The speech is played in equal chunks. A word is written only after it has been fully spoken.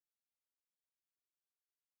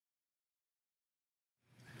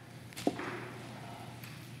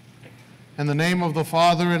In the name of the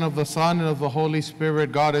Father, and of the Son, and of the Holy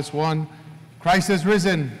Spirit, God is one. Christ is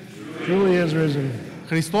risen. Truly is risen.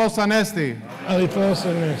 Christos anesti. Alithos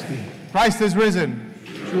anesti. Christ is risen.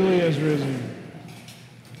 Truly is risen.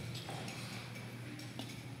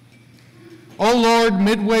 O Lord,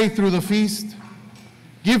 midway through the feast,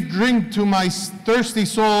 give drink to my thirsty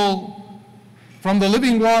soul from the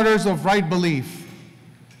living waters of right belief.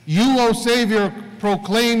 You, O Savior,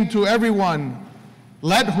 proclaim to everyone,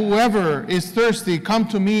 let whoever is thirsty come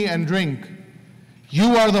to me and drink.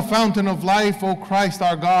 You are the fountain of life, O Christ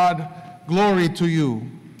our God. Glory to you.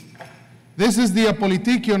 This is the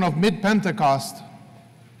Apolitikion of mid-Pentecost,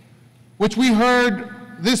 which we heard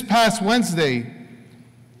this past Wednesday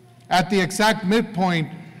at the exact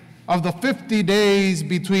midpoint of the 50 days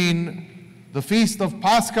between the Feast of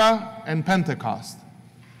Pascha and Pentecost.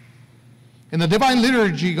 In the Divine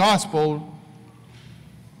Liturgy Gospel,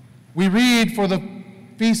 we read for the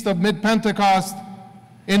Feast of Mid-Pentecost,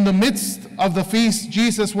 in the midst of the feast,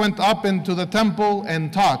 Jesus went up into the temple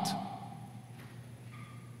and taught.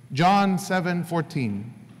 John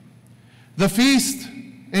 7:14. The feast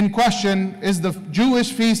in question is the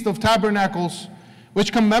Jewish Feast of Tabernacles,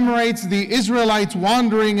 which commemorates the Israelites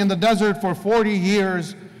wandering in the desert for 40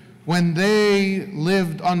 years when they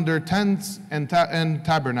lived under tents and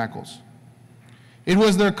tabernacles. It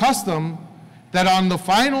was their custom that on the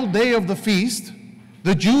final day of the feast,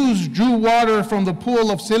 the Jews drew water from the pool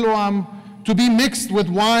of Siloam to be mixed with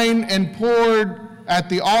wine and poured at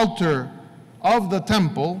the altar of the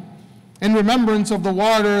temple in remembrance of the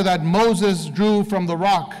water that Moses drew from the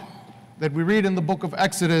rock that we read in the book of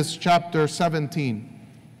Exodus chapter 17.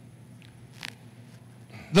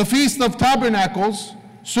 The Feast of Tabernacles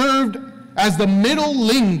served as the middle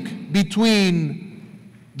link between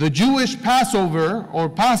the Jewish Passover or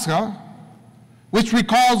Pascha, which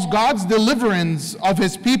recalls God's deliverance of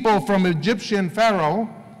his people from Egyptian Pharaoh,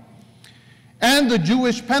 and the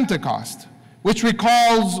Jewish Pentecost, which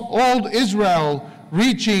recalls old Israel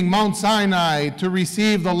reaching Mount Sinai to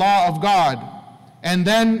receive the law of God, and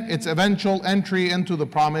then its eventual entry into the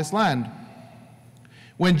Promised Land.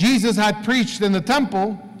 When Jesus had preached in the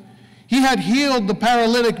temple, he had healed the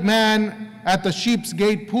paralytic man at the Sheep's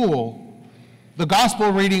Gate pool, the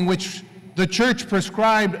gospel reading which the church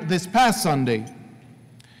prescribed this past Sunday,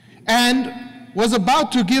 and was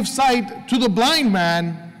about to give sight to the blind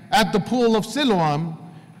man at the pool of Siloam,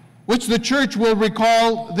 which the church will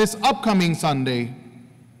recall this upcoming Sunday.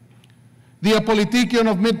 The Apolitikion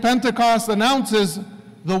of mid-Pentecost announces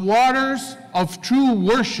the waters of true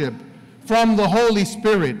worship from the Holy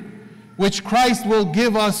Spirit, which Christ will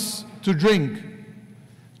give us to drink,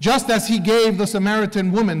 just as he gave the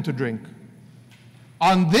Samaritan woman to drink.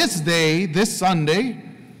 On this day, this Sunday,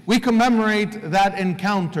 we commemorate that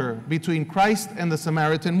encounter between Christ and the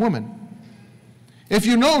Samaritan woman. If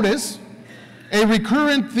you notice, a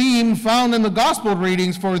recurrent theme found in the gospel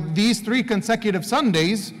readings for these 3 consecutive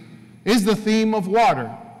Sundays is the theme of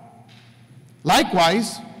water.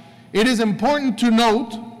 Likewise, it is important to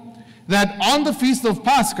note that on the Feast of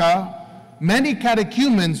Pascha, many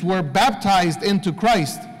catechumens were baptized into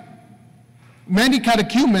Christ. Many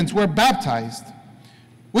catechumens were baptized,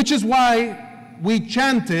 which is why we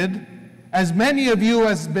chanted, as many of you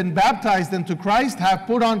as been baptized into Christ have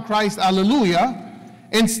put on Christ, Alleluia,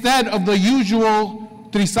 instead of the usual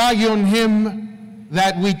Trisagion hymn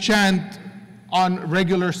that we chant on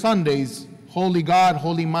regular Sundays, Holy God,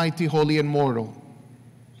 Holy Mighty, Holy Immortal.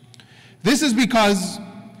 This is because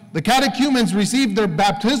the catechumens received their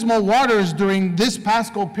baptismal waters during this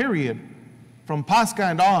Paschal period, from Pascha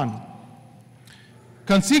and on.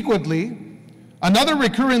 Consequently, another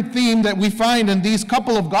recurrent theme that we find in these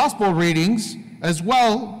couple of gospel readings as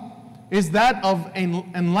well is that of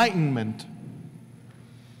enlightenment,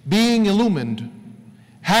 being illumined,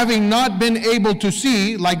 having not been able to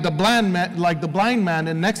see like the blind man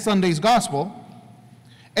in next Sunday's gospel,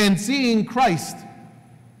 and seeing Christ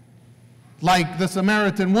like the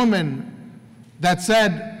Samaritan woman that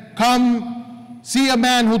said, "Come, see a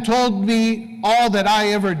man who told me all that I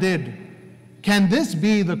ever did. Can this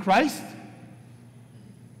be the Christ?"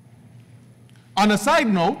 On a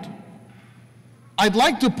side note, I'd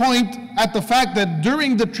like to point at the fact that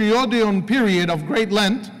during the Triodion period of Great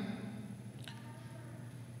Lent,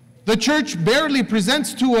 the church barely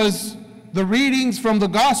presents to us the readings from the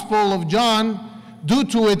Gospel of John due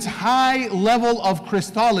to its high level of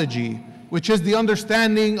Christology, which is the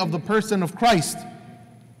understanding of the person of Christ.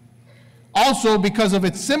 Also because of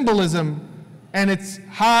its symbolism and its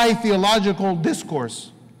high theological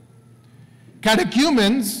discourse.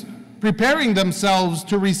 Catechumens, preparing themselves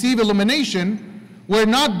to receive illumination, were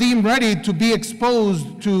not deemed ready to be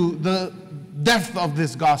exposed to the depth of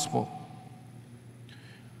this gospel.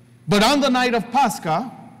 But on the night of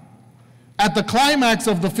Pascha, at the climax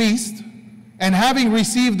of the feast, and having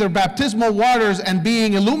received their baptismal waters and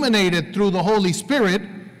being illuminated through the Holy Spirit,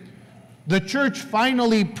 the church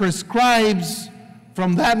finally prescribes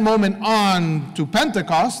from that moment on to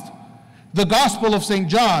Pentecost the Gospel of St.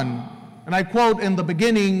 John. And I quote, "In the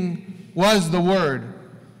beginning was the Word."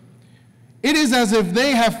 It is as if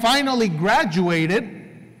they have finally graduated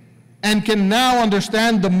and can now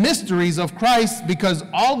understand the mysteries of Christ, because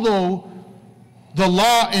although the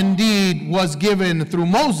law indeed was given through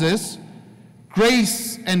Moses,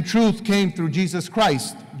 grace and truth came through Jesus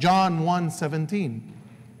Christ. John 1:17.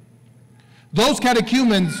 Those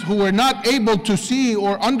catechumens who were not able to see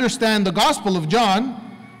or understand the Gospel of John,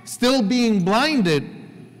 still being blinded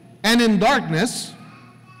and in darkness,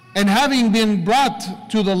 and having been brought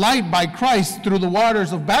to the light by Christ through the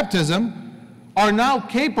waters of baptism, are now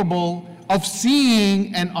capable of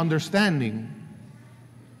seeing and understanding.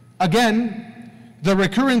 Again, the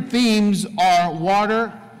recurrent themes are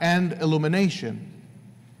water and illumination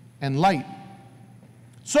and light.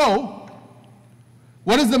 So,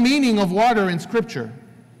 what is the meaning of water in Scripture?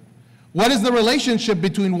 What is the relationship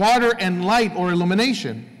between water and light or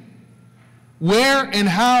illumination? Where and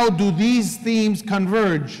how do these themes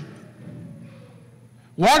converge?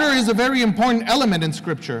 Water is a very important element in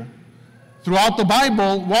Scripture. Throughout the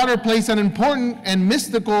Bible, water plays an important and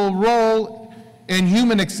mystical role in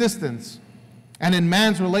human existence and in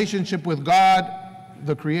man's relationship with God,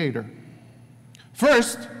 the Creator.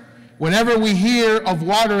 First, whenever we hear of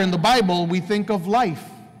water in the Bible, we think of life.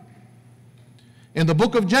 In the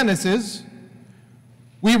book of Genesis,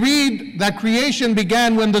 we read that creation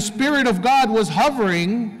began when the Spirit of God was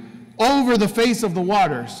hovering over the face of the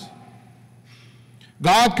waters.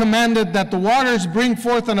 God commanded that the waters bring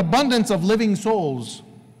forth an abundance of living souls.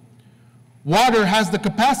 Water has the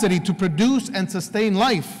capacity to produce and sustain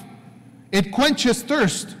life. It quenches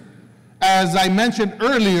thirst, as I mentioned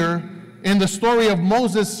earlier in the story of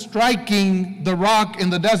Moses striking the rock in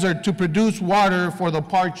the desert to produce water for the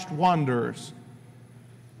parched wanderers.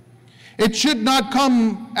 It should not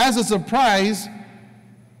come as a surprise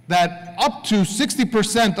that up to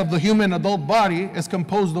 60% of the human adult body is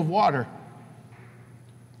composed of water.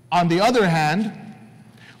 On the other hand,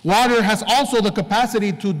 water has also the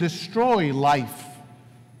capacity to destroy life,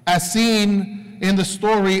 as seen in the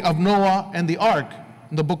story of Noah and the ark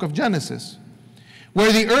in the book of Genesis,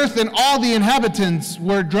 where the earth and all the inhabitants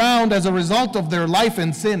were drowned as a result of their life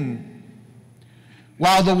in sin.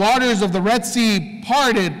 While the waters of the Red Sea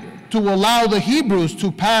parted to allow the Hebrews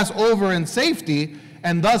to pass over in safety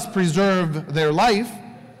and thus preserve their life,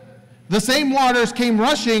 the same waters came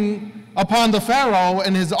rushing upon the Pharaoh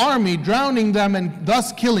and his army, drowning them and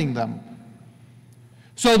thus killing them.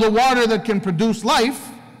 So the water that can produce life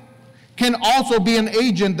can also be an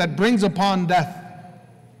agent that brings upon death.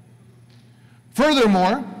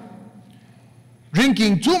 Furthermore,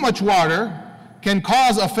 drinking too much water can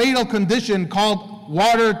cause a fatal condition called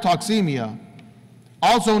water toxemia,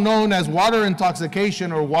 also known as water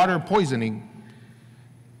intoxication or water poisoning.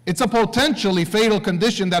 It's a potentially fatal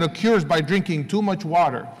condition that occurs by drinking too much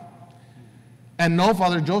water. And no,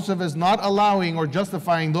 Father Joseph is not allowing or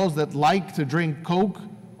justifying those that like to drink Coke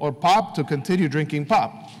or pop to continue drinking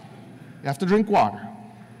pop. You have to drink water,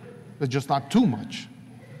 but just not too much.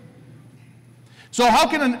 So how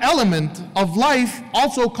can an element of life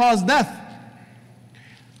also cause death?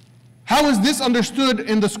 How is this understood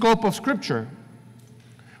in the scope of Scripture?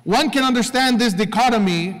 One can understand this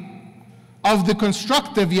dichotomy of the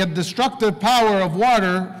constructive yet destructive power of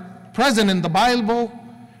water present in the Bible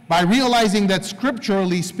by realizing that,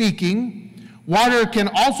 scripturally speaking, water can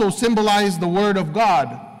also symbolize the Word of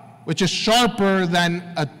God, which is sharper than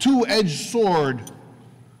a two-edged sword,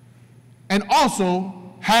 and also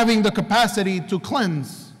having the capacity to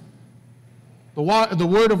cleanse. The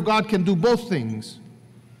Word of God can do both things.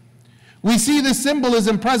 We see this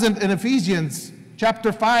symbolism present in Ephesians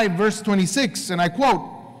chapter 5, verse 26, and I quote,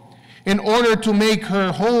 in order to make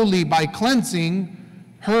her holy by cleansing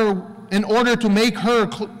her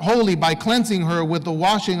with the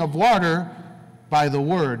washing of water by the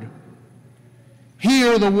Word.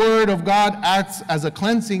 Here, the Word of God acts as a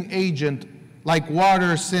cleansing agent like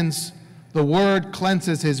water, since the Word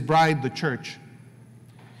cleanses his bride, the church.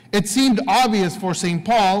 It seemed obvious for St.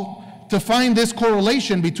 Paul to find this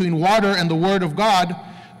correlation between water and the Word of God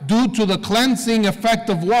due to the cleansing effect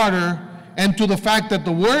of water and to the fact that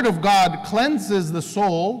the Word of God cleanses the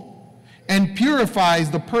soul and purifies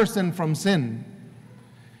the person from sin.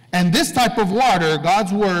 And this type of water,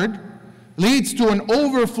 God's Word, leads to an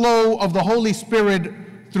overflow of the Holy Spirit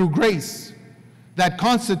through grace, that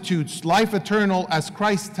constitutes life eternal, as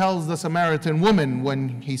Christ tells the Samaritan woman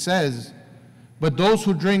when he says, "But those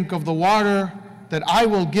who drink of the water that I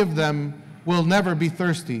will give them will never be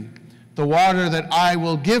thirsty. The water that I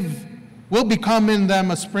will give will become in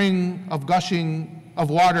them a spring of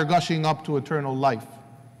water gushing up to eternal life."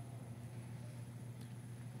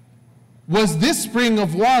 Was this spring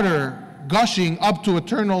of water gushing up to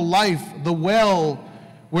eternal life the well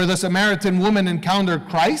where the Samaritan woman encountered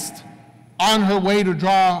Christ on her way to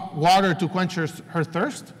draw water to quench her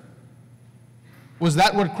thirst? Was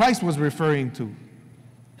that what Christ was referring to?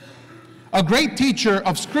 A great teacher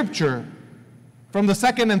of Scripture from the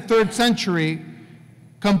 2nd and 3rd century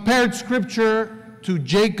compared Scripture to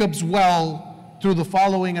Jacob's well through the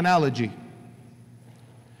following analogy.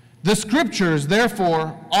 The Scriptures,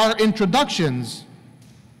 therefore, are introductions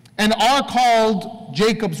and are called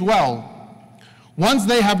Jacob's well. Once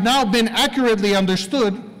they have now been accurately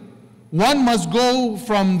understood, one must go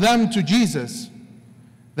from them to Jesus,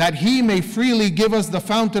 that he may freely give us the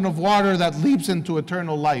fountain of water that leaps into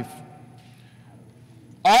eternal life.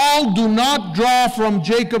 All do not draw from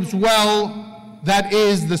Jacob's well, that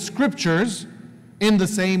is, the Scriptures, in the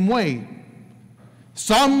same way.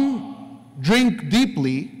 Some drink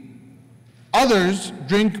deeply, others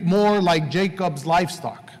drink more like Jacob's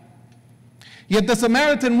livestock. Yet the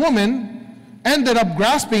Samaritan woman ended up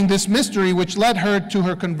grasping this mystery, which led her to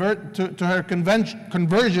her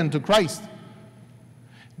conversion to Christ,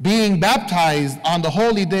 being baptized on the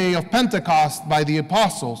holy day of Pentecost by the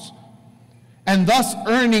apostles, and thus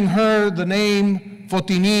earning her the name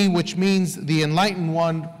Fotini, which means the enlightened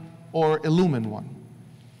one or illumined one.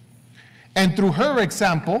 And through her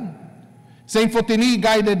example, Saint Fotini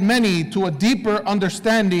guided many to a deeper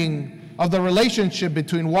understanding of the relationship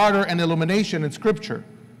between water and illumination in Scripture,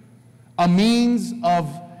 a means of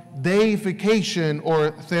deification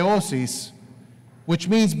or theosis, which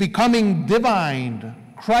means becoming divine,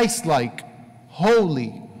 Christ-like,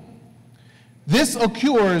 holy. This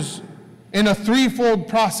occurs in a threefold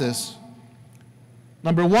process.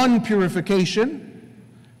 Number 1, purification.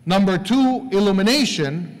 Number 2,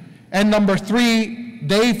 illumination. And number 3,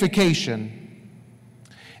 deification.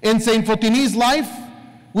 In Saint Fotini's life,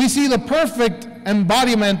 we see the perfect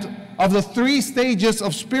embodiment of the 3 stages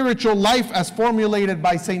of spiritual life as formulated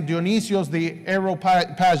by Saint Dionysius the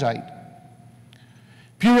Areopagite.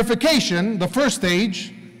 Purification, the first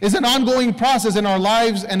stage, is an ongoing process in our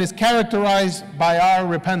lives and is characterized by our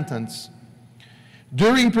repentance.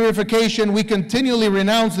 During purification, we continually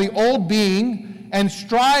renounce the old being and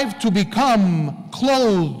strive to become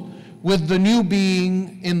clothed with the new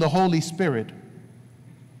being in the Holy Spirit.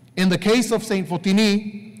 In the case of Saint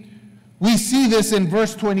Fotini, we see this in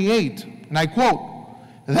verse 28, and I quote,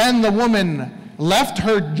 "Then the woman left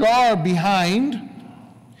her jar behind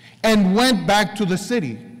and went back to the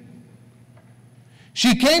city.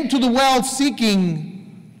 She came to the well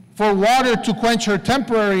seeking for water to quench her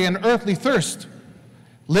temporary and earthly thirst.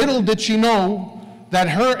 Little did she know that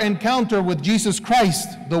her encounter with Jesus Christ,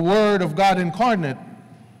 the Word of God incarnate,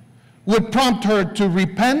 would prompt her to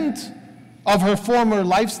repent of her former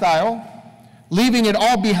lifestyle, leaving it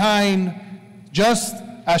all behind just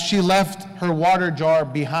as she left her water jar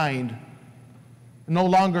behind. It no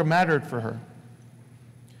longer mattered for her."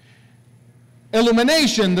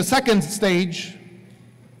 Illumination, the second stage,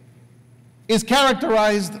 is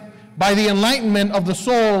characterized by the enlightenment of the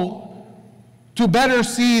soul to better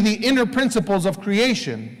see the inner principles of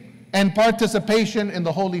creation and participation in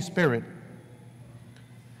the Holy Spirit.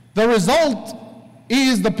 The result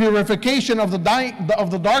is the purification of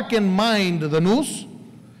the darkened mind, the nous,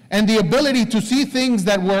 and the ability to see things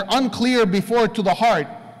that were unclear before to the heart,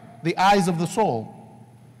 the eyes of the soul.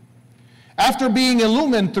 After being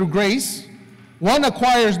illumined through grace, one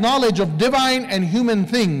acquires knowledge of divine and human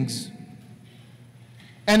things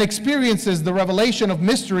and experiences the revelation of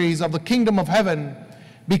mysteries of the kingdom of heaven,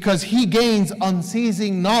 because he gains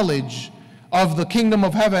unceasing knowledge of the kingdom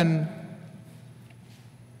of heaven,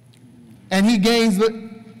 and he gains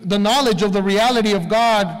the knowledge of the reality of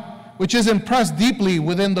God, which is impressed deeply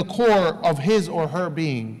within the core of his or her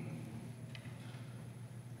being.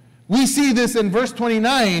 We see this in verse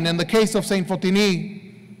 29 in the case of Saint Fotini,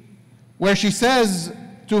 where she says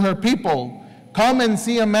to her people, "Come and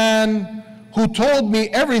see a man who told me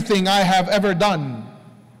everything I have ever done."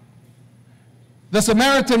 The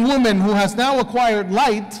Samaritan woman, who has now acquired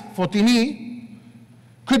light, Fotini,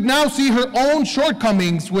 could now see her own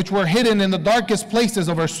shortcomings, which were hidden in the darkest places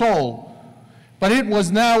of her soul. But it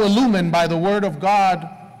was now illumined by the Word of God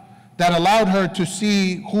that allowed her to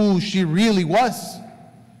see who she really was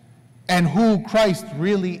and who Christ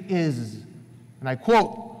really is. And I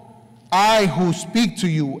quote, I who speak to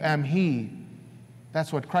you am he.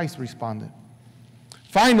 That's what Christ responded.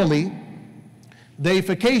 Finally,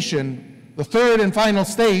 deification, the third and final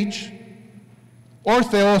stage, or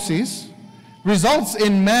theosis, results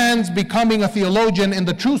in man's becoming a theologian in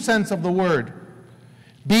the true sense of the word,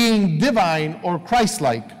 being divine or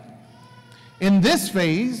Christ-like. In this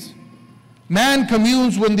phase, man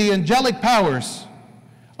communes with the angelic powers,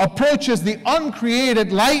 approaches the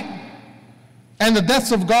uncreated light, and the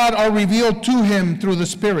depths of God are revealed to him through the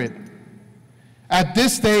Spirit. At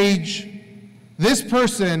this stage, this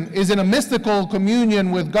person is in a mystical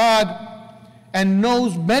communion with God and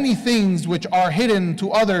knows many things which are hidden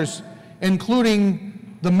to others,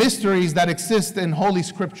 including the mysteries that exist in Holy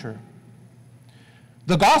Scripture.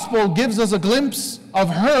 The Gospel gives us a glimpse of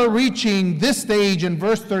her reaching this stage in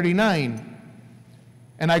verse 39.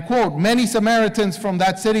 And I quote, "Many Samaritans from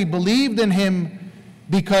that city believed in him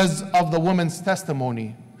because of the woman's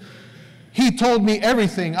testimony. He told me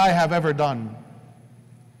everything I have ever done."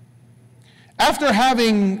 After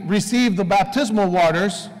having received the baptismal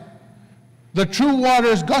waters, the true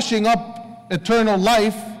waters gushing up eternal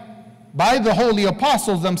life by the holy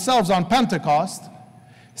apostles themselves on Pentecost,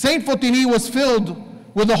 Saint Photini was filled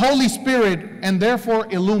with the Holy Spirit and therefore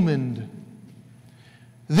illumined.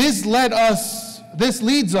 This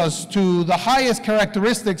leads us to the highest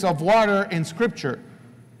characteristics of water in Scripture.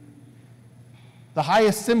 The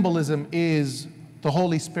highest symbolism is the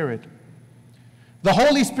Holy Spirit. The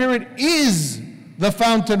Holy Spirit is the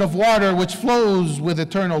fountain of water which flows with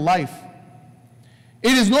eternal life.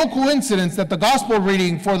 It is no coincidence that the gospel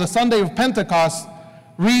reading for the Sunday of Pentecost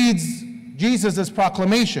reads Jesus'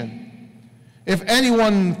 proclamation. "If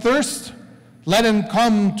anyone thirsts, let him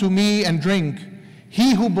come to me and drink.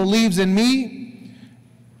 He who believes in me,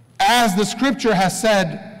 as the scripture has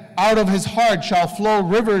said, out of his heart shall flow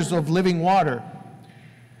rivers of living water."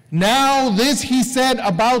 Now this he said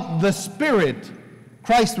about the Spirit,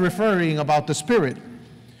 Christ referring about the Spirit,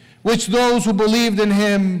 which those who believed in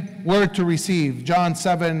him were to receive. John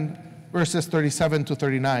 7, verses 37 to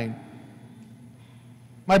 39.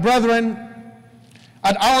 My brethren,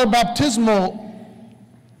 at our baptism,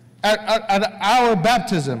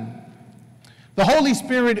 the Holy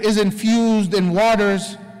Spirit is infused in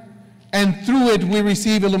waters, and through it we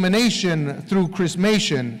receive illumination through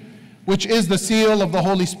chrismation, which is the seal of the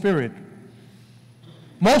Holy Spirit.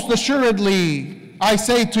 Most assuredly, I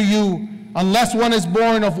say to you, unless one is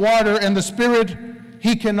born of water and the Spirit,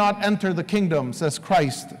 he cannot enter the kingdom, says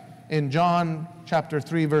Christ in John chapter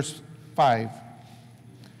 3, verse 5.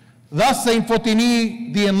 Thus, Saint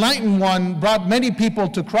Photini, the enlightened one, brought many people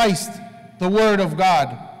to Christ, the Word of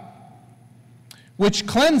God, which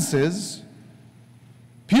cleanses,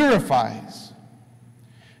 purifies.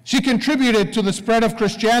 She contributed to the spread of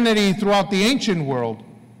Christianity throughout the ancient world.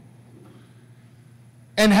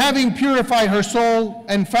 And having purified her soul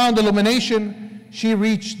and found illumination, she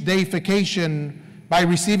reached deification by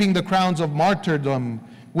receiving the crowns of martyrdom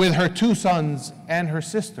with her two sons and her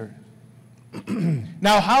sister.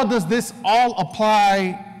 Now, how does this all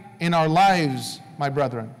apply in our lives, my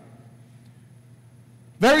brethren?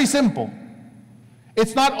 Very simple.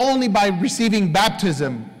 It's not only by receiving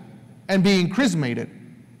baptism and being chrismated.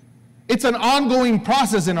 It's an ongoing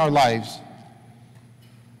process in our lives.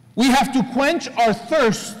 We have to quench our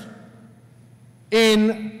thirst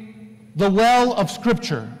in the well of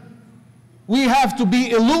Scripture. We have to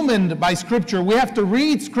be illumined by Scripture. We have to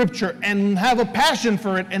read Scripture and have a passion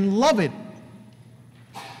for it and love it.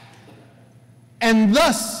 And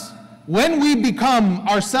thus, when we become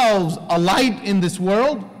ourselves a light in this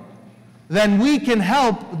world, then we can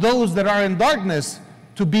help those that are in darkness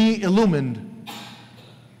to be illumined.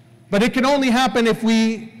 But it can only happen if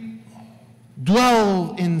we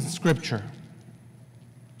dwell in Scripture.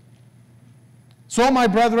 So, my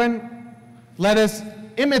brethren, let us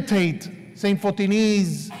imitate Saint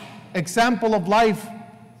Photini's example of life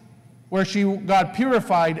where she got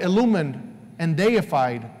purified, illumined, and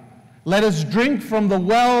deified. Let us drink from the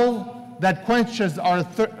well that quenches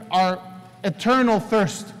our eternal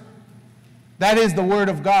thirst. That is the Word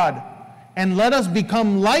of God. And let us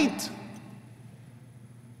become light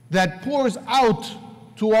that pours out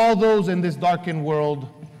to all those in this darkened world.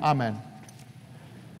 Amen.